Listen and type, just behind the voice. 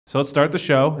So let's start the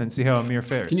show and see how Amir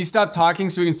fares. Can you stop talking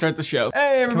so we can start the show?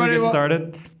 Hey everybody, Can we get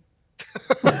started?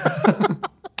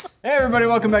 Hey everybody,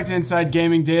 welcome back to Inside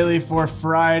Gaming Daily for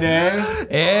Friday.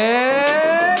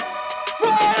 It's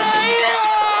Friday!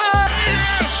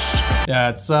 Yeah,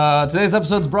 it's today's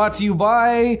episode's brought to you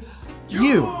by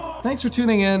you. Thanks for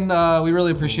tuning in. We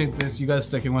really appreciate this. You guys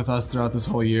sticking with us throughout this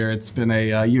whole year. It's been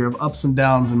a year of ups and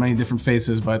downs and many different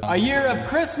faces, but a year of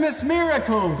Christmas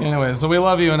miracles. Anyway, so we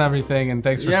love you and everything, and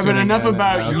thanks for tuning in. Yeah, but enough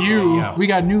about you. Yeah. We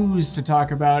got news to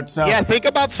talk about. So yeah, think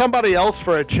about somebody else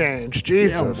for a change.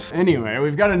 Jesus. Yeah. Anyway,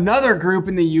 we've got another group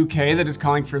in the UK that is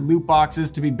calling for loot boxes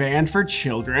to be banned for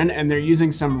children, and they're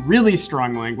using some really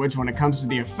strong language when it comes to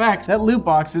the effect that loot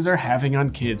boxes are having on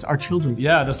kids, our children.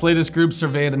 Yeah, this latest group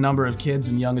surveyed a number of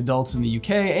kids and young adults in the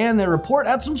UK, and their report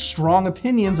had some strong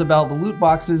opinions about the loot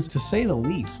boxes, to say the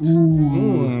least.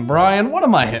 Brian, what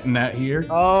am I hitting at here?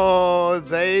 Oh,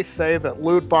 they say that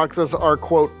loot boxes are,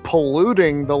 quote,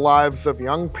 polluting the lives of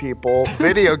young people.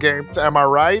 Video games, am I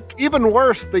right? Even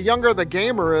worse, the younger the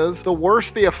gamer is, the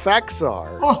worse the effects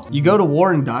are. Oh, you go to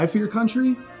war and die for your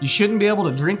country? You shouldn't be able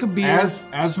to drink a beer,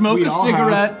 smoke a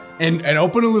cigarette, and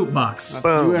open a loot box.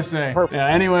 USA. Yeah,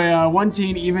 anyway, one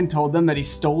teen even told them that he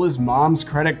stole his mom's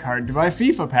credit card to buy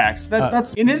FIFA packs.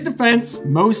 That's in his defense,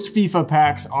 most FIFA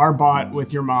packs are bought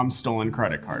with your mom's stolen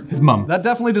credit card. His mom. That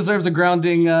definitely deserves a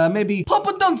grounding. Maybe pop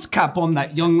a dunce cap on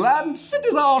that young lad and sit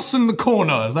his arse in the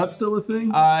corner. Is that still a thing?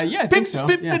 Yeah, I think so.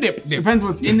 Yeah. Depends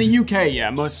what's in the UK.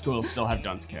 Yeah, most schools still have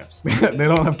dunce caps. They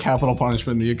don't have capital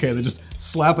punishment in the UK. They just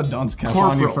slap a dunce cap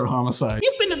on you for homicide.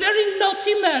 You've been a very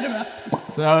naughty murderer.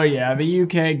 So yeah, the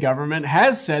UK government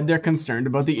has said they're concerned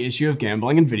about the issue of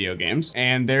gambling in video games,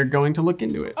 and they're going to look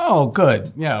into it. Oh,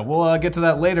 good. Yeah, we'll get to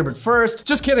that later, but first,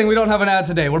 just kidding, we don't have an ad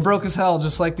today. We're broke as hell,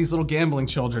 just like these little gambling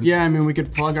children. Yeah, I mean, we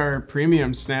could plug our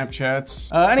premium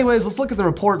Snapchats. Anyways, let's look at the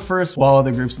report first. While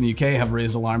other groups in the UK have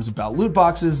raised alarms about loot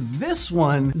boxes, this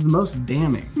one is the most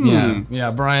damning.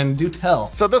 Yeah, Brian, do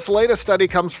tell. So this latest study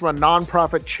comes from a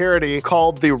non-profit charity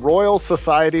called the Royal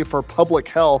Society for Public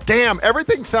Health. Damn,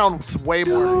 everything sounds way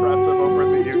more impressive over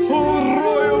in the UK.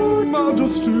 Royal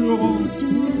Majesty.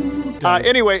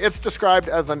 Anyway, it's described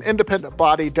as an independent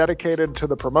body dedicated to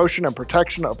the promotion and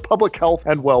protection of public health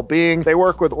and well-being. They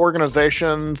work with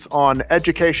organizations on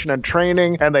education and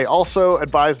training, and they also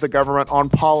advise the government on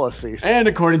policies. And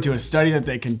according to a study that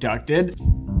they conducted,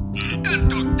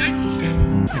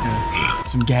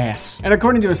 some gas. And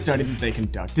according to a study that they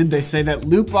conducted, they say that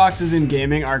loot boxes in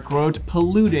gaming are, quote,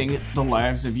 polluting the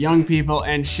lives of young people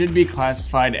and should be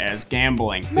classified as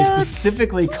gambling. They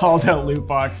specifically called out loot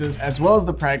boxes as well as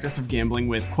the practice of gambling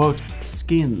with, quote,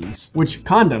 skins. Which,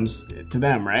 condoms to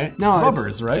them, right? No,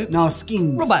 rubbers, right? No,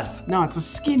 skins. Rubbers. No, it's a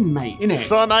skin, mate, innit?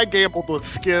 Son, I gambled with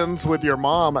skins with your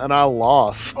mom and I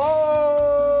lost.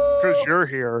 Because you're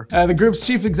here. The group's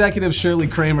chief executive, Shirley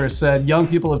Kramer, said, young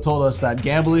people have told us that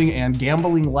gambling and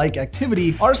gambling-like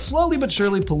activity are slowly but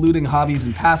surely polluting hobbies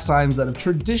and pastimes that have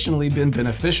traditionally been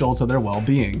beneficial to their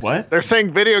well-being. What? They're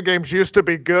saying video games used to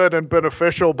be good and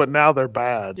beneficial, but now they're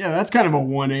bad. Yeah, that's kind of a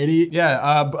 180.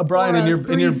 Yeah, Brian, in your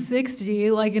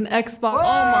 360, like an Xbox. Oh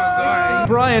my God.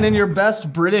 Brian, in your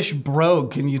best British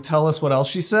brogue, can you tell us what else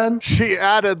she said? She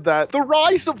added that the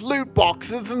rise of loot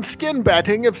boxes and skin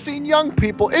betting have seen young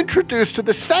people introduced to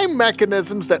the same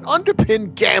mechanisms that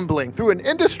underpin gambling through an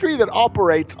industry that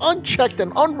operates unchecked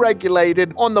and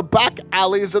unregulated on the back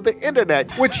alleys of the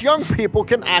internet, which young people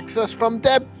can access from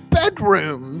their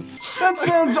bedrooms. That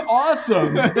sounds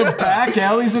awesome. The back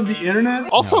alleys of the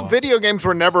internet? Also, video games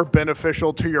were never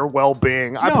beneficial to your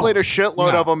well-being. I played a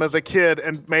shitload of them as a kid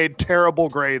and made terrible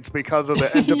grades because of the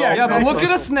end yeah, but look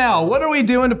at us now. What are we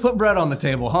doing to put bread on the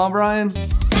table, huh, Brian?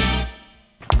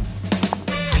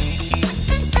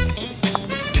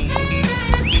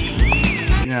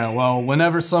 Yeah, well,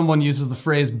 whenever someone uses the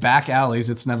phrase back alleys,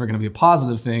 it's never gonna be a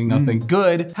positive thing. Nothing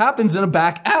good happens in a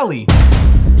back alley.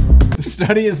 The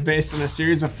study is based on a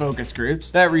series of focus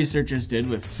groups that researchers did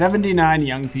with 79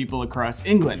 young people across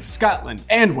England, Scotland,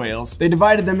 and Wales. They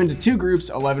divided them into two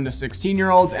groups, 11 to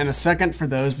 16-year-olds, and a second for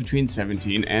those between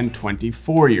 17 and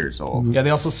 24 years old. Yeah, they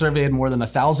also surveyed more than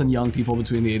 1,000 young people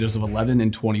between the ages of 11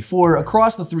 and 24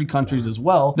 across the 3 countries as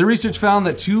well. The research found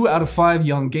that 2 out of 5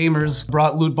 young gamers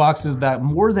brought loot boxes that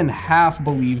more than half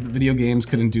believed that video games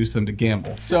could induce them to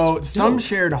gamble. So some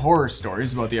shared horror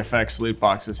stories about the effects loot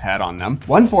boxes had on them.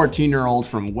 One 14-year-old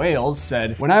from Wales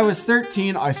said, when I was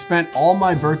 13, I spent all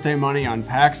my birthday money on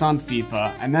packs on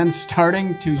FIFA and then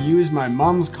starting to use my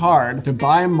mom's card to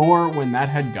buy more when that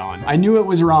had gone. I knew it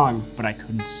was wrong, but I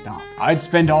couldn't stop. I'd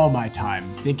spend all my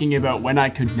time thinking about when I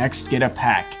could next get a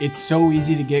pack. It's so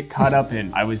easy to get caught up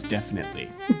in. I was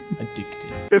definitely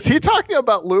addicted. Is he talking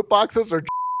about loot boxes or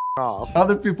off?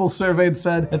 Other people surveyed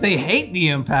said that they hate the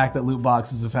impact that loot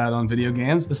boxes have had on video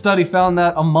games. The study found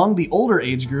that among the older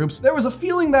age groups, there was a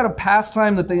feeling that a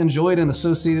pastime that they enjoyed and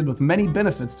associated with many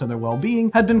benefits to their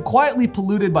well-being had been quietly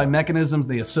polluted by mechanisms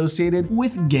they associated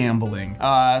with gambling.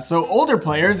 So older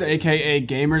players, aka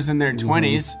gamers in their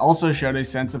 20s, also showed a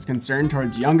sense of concern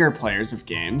towards younger players of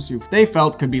games who they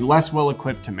felt could be less well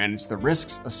equipped to manage the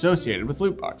risks associated with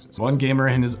loot boxes. One gamer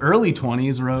in his early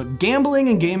 20s wrote, "Gambling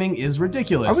and gaming is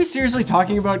ridiculous." Are we seriously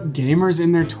talking about gamers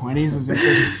in their 20s as if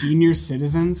they're senior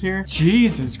citizens here?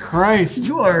 Jesus Christ.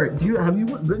 have you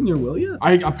written your will yet?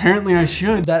 Apparently I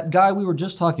should. That guy we were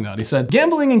just talking about, he said,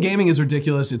 "Gambling and gaming is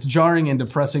ridiculous. It's jarring and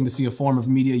depressing to see a form of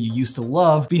media you used to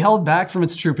love be held back from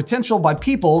its true potential by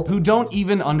people who don't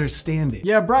even understand it."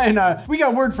 Yeah, Brian, we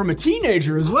got word from a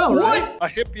teenager as well, right? A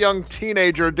hip young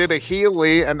teenager did a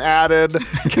Healy and added,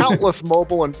 "Countless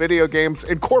mobile and video games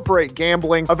incorporate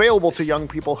gambling available to young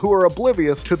people who are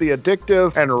oblivious to the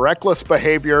addictive and reckless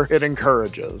behavior it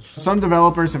encourages." Some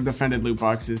developers have defended loot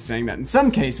boxes, saying that in some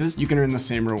cases, you can earn the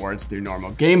same rewards through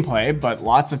normal gameplay, but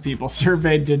lots of people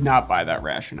surveyed did not buy that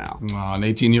rationale. An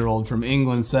 18-year-old from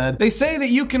England said, "They say that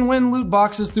you can win loot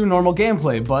boxes through normal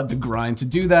gameplay, but the grind to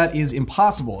do that is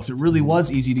impossible. If it really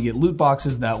was easy to get loot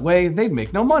boxes that way, they'd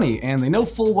make no money, and they know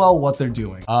full well what they're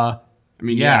doing." I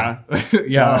mean, yeah.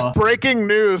 Yeah. Breaking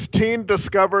news, teen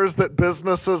discovers that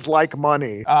businesses like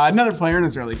money. Another player in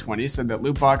his early 20s said that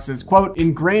loot boxes, quote,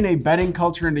 "ingrain a betting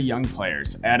culture into young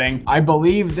players," adding, "I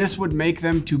believe this would make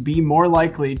them to be more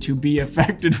likely to be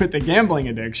affected with a gambling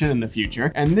addiction in the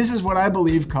future, and this is what I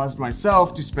believe caused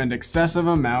myself to spend excessive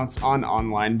amounts on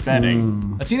online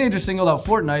betting." A teenager singled out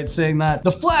Fortnite, saying that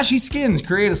the flashy skins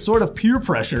create a sort of peer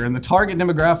pressure and the target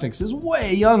demographics is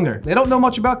way younger. They don't know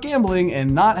much about gambling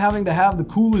and not having to have the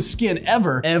coolest skin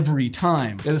ever every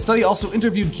time. Yeah, the study also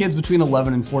interviewed kids between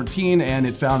 11 and 14, and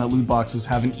it found that loot boxes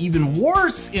have an even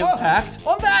worse impact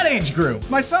on that age group.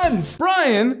 My sons!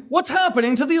 Brian, what's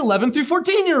happening to the 11 through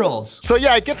 14-year-olds? So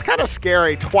yeah, it gets kind of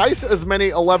scary. Twice as many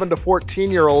 11 to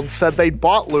 14-year-olds said they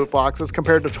bought loot boxes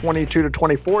compared to 22 to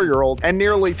 24-year-olds, and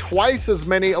nearly twice as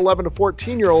many 11 to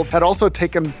 14-year-olds had also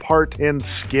taken part in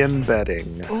skin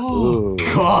betting. Oh,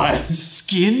 God.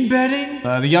 Skin betting?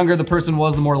 The younger the person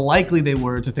was, the more likely they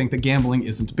were to think that gambling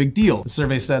isn't a big deal. The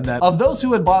survey said that of those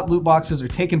who had bought loot boxes or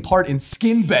taken part in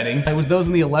skin betting, it was those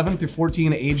in the 11 through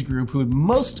 14 age group who had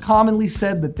most commonly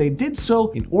said that they did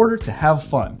so in order to have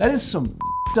fun. That is some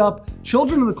f***ed up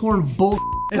Children of the Corn bull.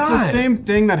 It's the same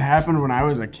thing that happened when I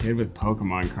was a kid with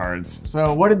Pokemon cards.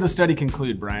 So what did the study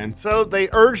conclude, Brian? So they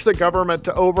urged the government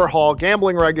to overhaul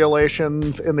gambling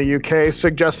regulations in the UK,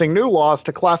 suggesting new laws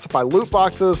to classify loot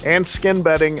boxes and skin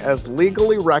betting as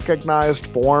legally recognized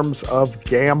forms of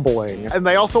gambling. And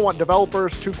they also want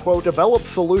developers to, quote, develop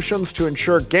solutions to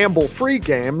ensure gamble-free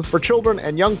games for children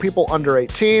and young people under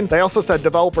 18. They also said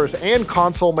developers and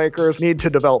console makers need to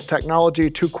develop technology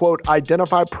to, quote,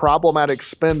 identify problematic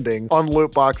spending on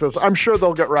loot boxes. I'm sure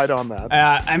they'll get right on that.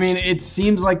 I mean, it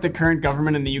seems like the current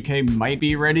government in the UK might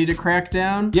be ready to crack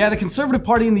down. Yeah, the Conservative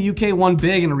Party in the UK won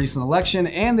big in a recent election,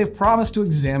 and they've promised to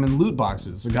examine loot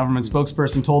boxes. A government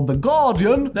spokesperson told The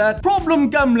Guardian that problem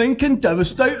gambling can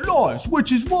devastate lives,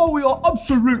 which is why we are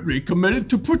absolutely committed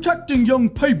to protecting young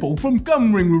people from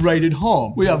gambling-related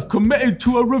harm. We have committed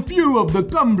to a review of the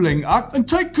Gambling Act and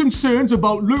take concerns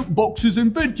about loot boxes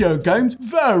in video games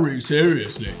very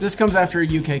seriously. This comes after a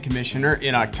UK commissioner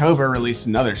in October released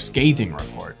another scathing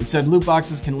report. It said loot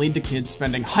boxes can lead to kids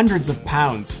spending hundreds of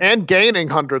pounds. And gaining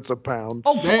hundreds of pounds.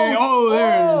 There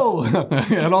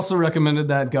it is. It also recommended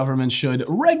that government should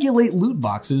regulate loot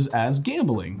boxes as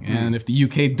gambling. And if the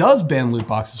UK does ban loot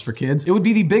boxes for kids, it would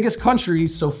be the biggest country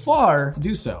so far to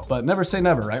do so. But never say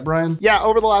never, right, Brian? Yeah,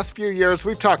 over the last few years,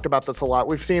 we've talked about this a lot.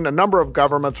 We've seen a number of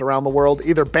governments around the world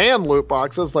either ban loot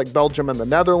boxes like Belgium and the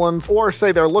Netherlands, or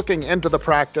say they're looking into the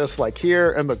practice like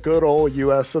here in the good old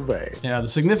US of A. Yeah, the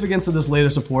significance of this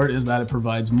latest report is that it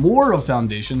provides more of a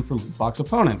foundation for loot box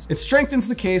opponents. It strengthens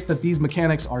the case that these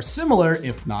mechanics are similar,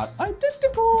 if not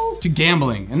identical, to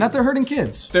gambling, and that they're hurting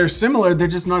kids. They're similar, they're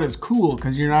just not as cool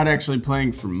because you're not actually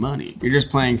playing for money. You're just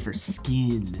playing for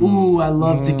skin. Ooh, I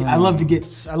love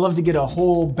to get a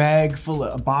whole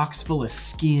a box full of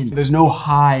skin. There's no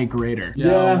high greater.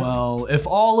 Yeah, well, if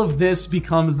all of this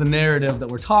becomes the narrative that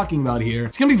we're talking about here,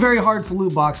 it's gonna be very hard for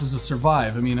loot boxes to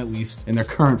survive. I mean, at least in their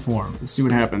current form. We'll see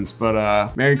what happens,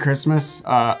 but Merry Christmas.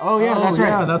 Oh yeah, that's right.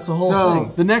 Yeah, that's the whole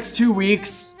thing. The next 2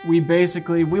 weeks, we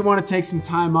want to take some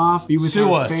time off, be with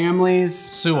Sue our us. families.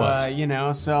 Sue us. You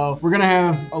know, so we're gonna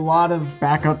have a lot of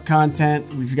backup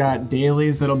content. We've got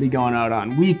dailies that'll be going out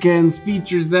on weekends,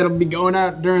 features that'll be going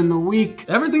out during the week.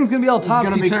 Everything's gonna be all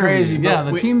topsy-turvy. It's gonna be crazy, but Yeah,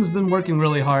 the team's been working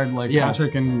really hard. Like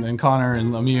Patrick and Connor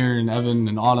and Amir and Evan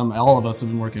and Autumn, all of us have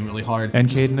been working really hard. And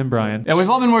Caden and Brian. Yeah, we've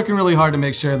all been working really hard to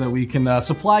make sure that we can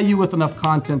supply you with enough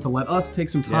content to let us take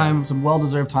some time, some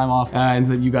well-deserved time off, and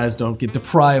that you guys don't get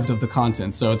deprived of the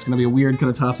content. So it's gonna be a weird kind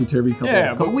of topsy-turvy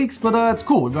couple weeks, but it's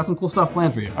cool. We've got some cool stuff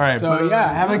planned for you. All right. So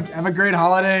yeah, have a great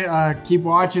holiday. Keep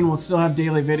watching. We'll still have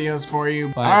daily videos for you.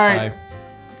 Bye. All right. Bye.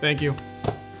 Thank you.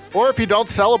 Or if you don't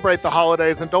celebrate the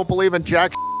holidays and don't believe in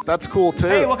jack, that's cool too.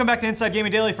 Hey, welcome back to Inside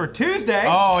Gaming Daily for Tuesday.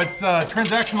 Oh, it's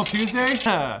Transactional Tuesday?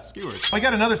 Skewered. We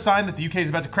got another sign that the UK is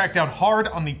about to crack down hard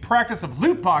on the practice of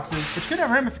loot boxes, which could have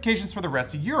ramifications for the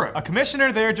rest of Europe. A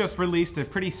commissioner there just released a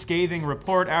pretty scathing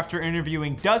report after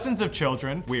interviewing dozens of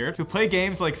children, weird, who play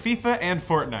games like FIFA and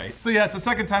Fortnite. So yeah, it's the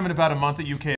second time in about a month that UK